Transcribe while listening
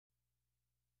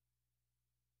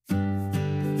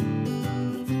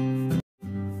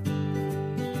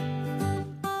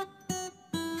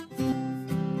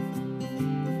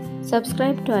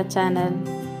Subscribe to our channel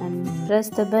and press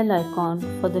the bell icon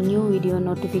for the new video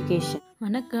notification.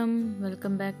 வணக்கம்,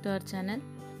 welcome back to our channel.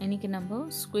 இன்றைக்கி நம்ம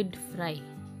squid fry,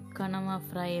 கனவா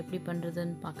fry எப்படி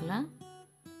பண்ணுறதுன்னு பார்க்கலாம்.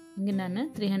 இங்கே நான்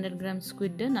 300 கிராம்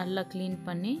ஸ்குவிட்டு நல்லா க்ளீன்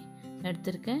பண்ணி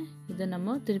எடுத்திருக்கேன். இதை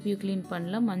நம்ம திருப்பியும் க்ளீன்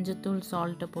பண்ணலாம். மஞ்சத்தூள்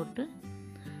சால்ட்டை போட்டு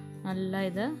நல்லா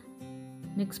இதை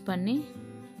மிக்ஸ் பண்ணி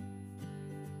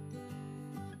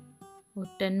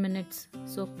ஒரு 10 மினிட்ஸ்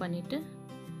சோக் பண்ணிவிட்டு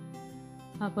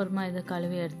அப்புறமா இதை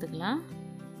கழுவி எடுத்துக்கலாம்.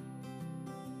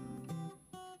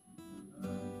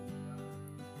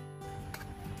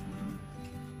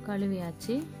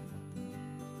 கழுவியாச்சு.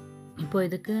 இப்போ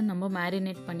இதுக்கு நம்ம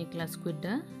மேரினேட் பண்ணிக்கலாம்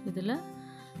ஸ்குவிட்டை. இதில்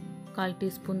 1/4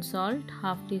 teaspoon salt,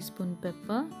 1/2 teaspoon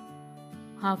pepper,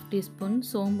 1/2 teaspoon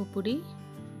சோம்பு பொடி,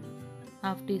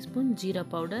 1/2 teaspoon jeera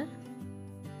powder,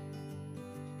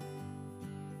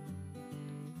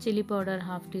 chilli powder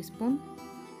 1/2 teaspoon,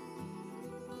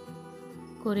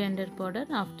 coriander powder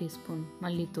 1/2 teaspoon,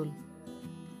 மல்லித்தூள்.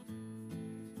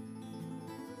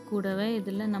 கூடவே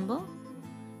இதில் நம்ம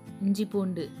இஞ்சி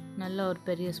பூண்டு நல்லா ஒரு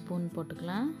பெரிய ஸ்பூன்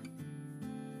போட்டுக்கலாம்.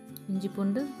 இஞ்சி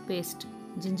பூண்டு பேஸ்ட்,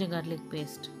 ஜிஞ்சர் கார்லிக்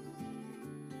பேஸ்ட்.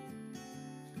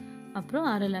 அப்புறம்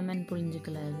 1/2 லெமன்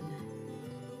புளிஞ்சிக்கலாம். இதில்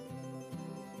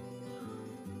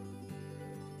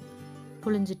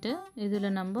புளிஞ்சிட்டு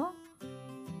இதில் நம்ம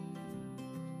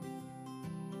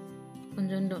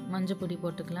கொஞ்சோண்டு மஞ்சள் பொடி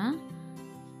போட்டுக்கலாம்.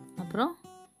 அப்புறம்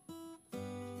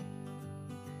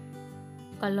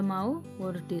கடல மாவு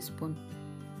 1 டீஸ்பூன்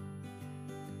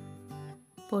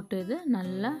போட்டு இது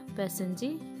நல்லா பிசைஞ்சு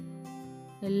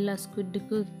எல்லா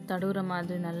ஸ்குவிட்டுக்கு தடவுற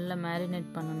மாதிரி நல்லா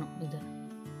மேரினேட் பண்ணணும். இதை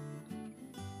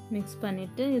மிக்ஸ்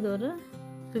பண்ணிவிட்டு இது ஒரு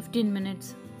 15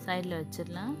 மினிட்ஸ் சைடில்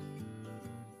வச்சிடலாம்.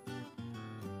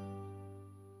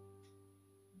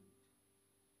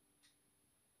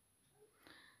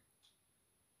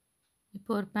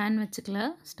 இப்போ ஒரு பேன்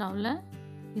வச்சுக்கலாம் ஸ்டவ்வில்.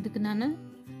 இதுக்கு நான்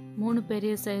 3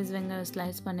 பெரிய சைஸ் வெங்காயம்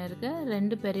ஸ்லைஸ் பண்ணியிருக்கேன்.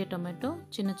 2 பெரிய டொமேட்டோ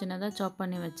சின்ன சின்னதாக சாப்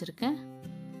பண்ணி வச்சுருக்கேன்.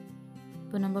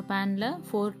 இப்போ நம்ம பேனில்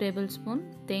 4 டேபிள் ஸ்பூன்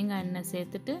தேங்காய் எண்ணெய்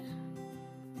சேர்த்துட்டு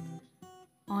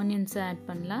ஆனியன்ஸை ஆட்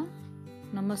பண்ணலாம்.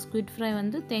 நம்ம ஸ்குவிட் ஃப்ரை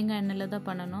வந்து தேங்காய் எண்ணெயில் தான்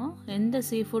பண்ணணும். எந்த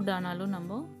சீ ஃபுட் ஆனாலும்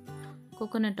நம்ம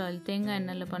கோகோனட் ஆயில் தேங்காய்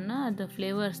எண்ணெயில் பண்ணால் அது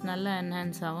ஃப்ளேவர்ஸ் நல்லா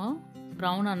என்ஹான்ஸ் ஆகும்.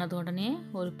 ப்ரௌன் ஆனது உடனே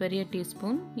ஒரு பெரிய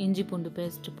டீஸ்பூன் இஞ்சி பூண்டு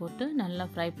பேஸ்ட்டு போட்டு நல்லா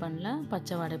ஃப்ரை பண்ணலாம்,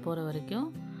 பச்சை வாடை போகிற வரைக்கும்.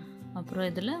 அப்புறம்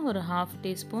இதில் ஒரு 1/2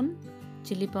 teaspoon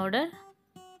chilli powder,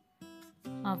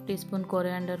 1/2 teaspoon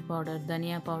coriander powder,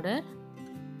 தனியா பவுடர்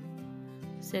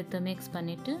சேர்த்து மிக்ஸ்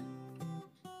பண்ணிவிட்டு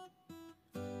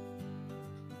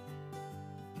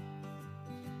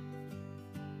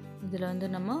இதில் வந்து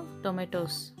நம்ம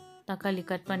டொமேட்டோஸ் தக்காளி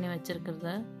கட் பண்ணி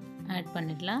வச்சுருக்கிறத ஆட்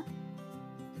பண்ணிடலாம்.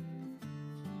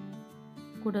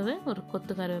 கூடவே ஒரு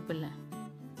கொத்து கருவேப்பிலை.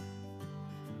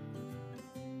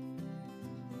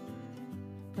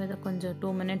 இப்போ இதை கொஞ்சம் 2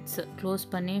 மினிட்ஸ் க்ளோஸ்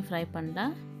பண்ணி ஃப்ரை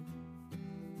பண்ணலாம்.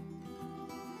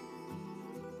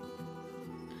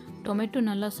 டொமேட்டோ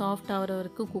நல்லா சாஃப்ட் ஆகிற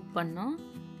வரைக்கும் குக் பண்ணோம்.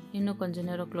 இன்னும் கொஞ்சம்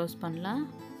நேரம் க்ளோஸ் பண்ணலாம்.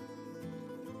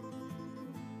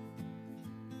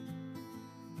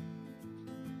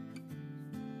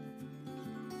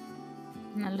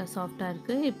 நல்லா சாஃப்டாக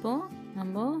இருக்குது. இப்போது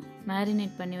நம்ம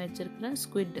மேரினேட் பண்ணி வச்சுருக்கிற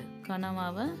ஸ்குவிட்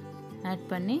கனவாவை ஆட்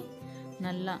பண்ணி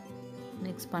நல்லா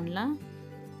மிக்ஸ் பண்ணலாம்.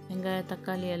 வெங்காயம்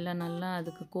தக்காளி எல்லாம் நல்லா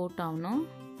அதுக்கு கோட் ஆகணும்.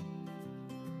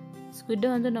 ஸ்குவிட்டை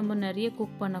வந்து நம்ம நிறைய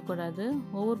குக் பண்ணக்கூடாது.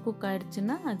 ஓவர் குக்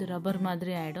ஆகிடுச்சுன்னா அது ரப்பர்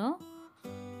மாதிரி ஆகிடும்.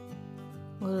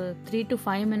 ஒரு 3 to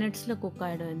 5 மினிட்ஸில் குக்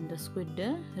ஆகிடும் இந்த ஸ்குவிட்டு.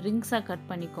 ரிங்ஸாக கட்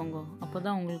பண்ணிக்கோங்க, அப்போ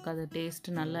தான் உங்களுக்கு அது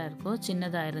டேஸ்ட்டு நல்லா இருக்கும்.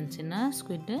 சின்னதாக இருந்துச்சுன்னா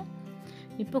ஸ்குவிட்டு.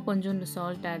 இப்போ கொஞ்சோண்டு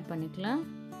சால்ட் ஆட் பண்ணிக்கலாம்.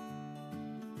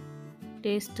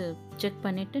 டேஸ்ட்டு செக்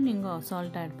பண்ணிவிட்டு நீங்கள்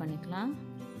சால்ட் ஆட் பண்ணிக்கலாம்.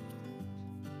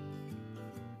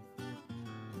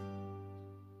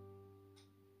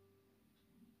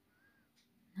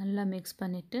 நல்லா மிக்ஸ்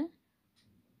பண்ணிவிட்டு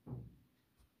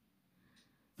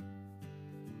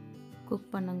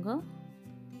குக் பண்ணுங்க.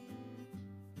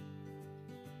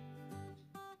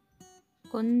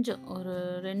 கொஞ்சம் ஒரு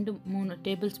 2-3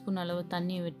 டேபிள் ஸ்பூன் அளவு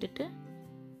தண்ணி விட்டுட்டு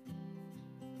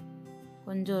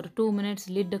கொஞ்சம் ஒரு 2 மினிட்ஸ்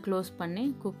லிட்டை க்ளோஸ் பண்ணி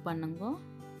குக் பண்ணுங்க.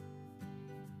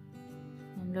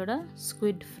 நம்மளோட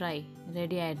ஸ்குவிட் ஃப்ரை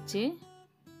ரெடி ஆயிடுச்சு.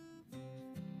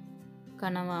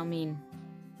 கனவா மீன்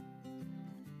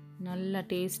நல்லா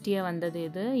டேஸ்டியாக வந்தது.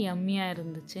 இது யம்மியாக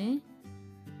இருந்துச்சு.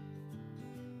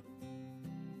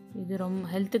 இது ரொம்ப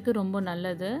ஹெல்த்துக்கு ரொம்ப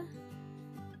நல்லது.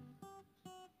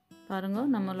 பாருங்க,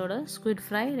 நம்மளோட squid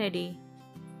fry ready.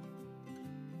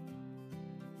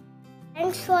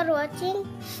 Thanks for watching.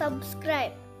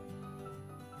 Subscribe,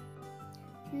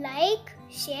 like,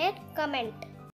 share, comment.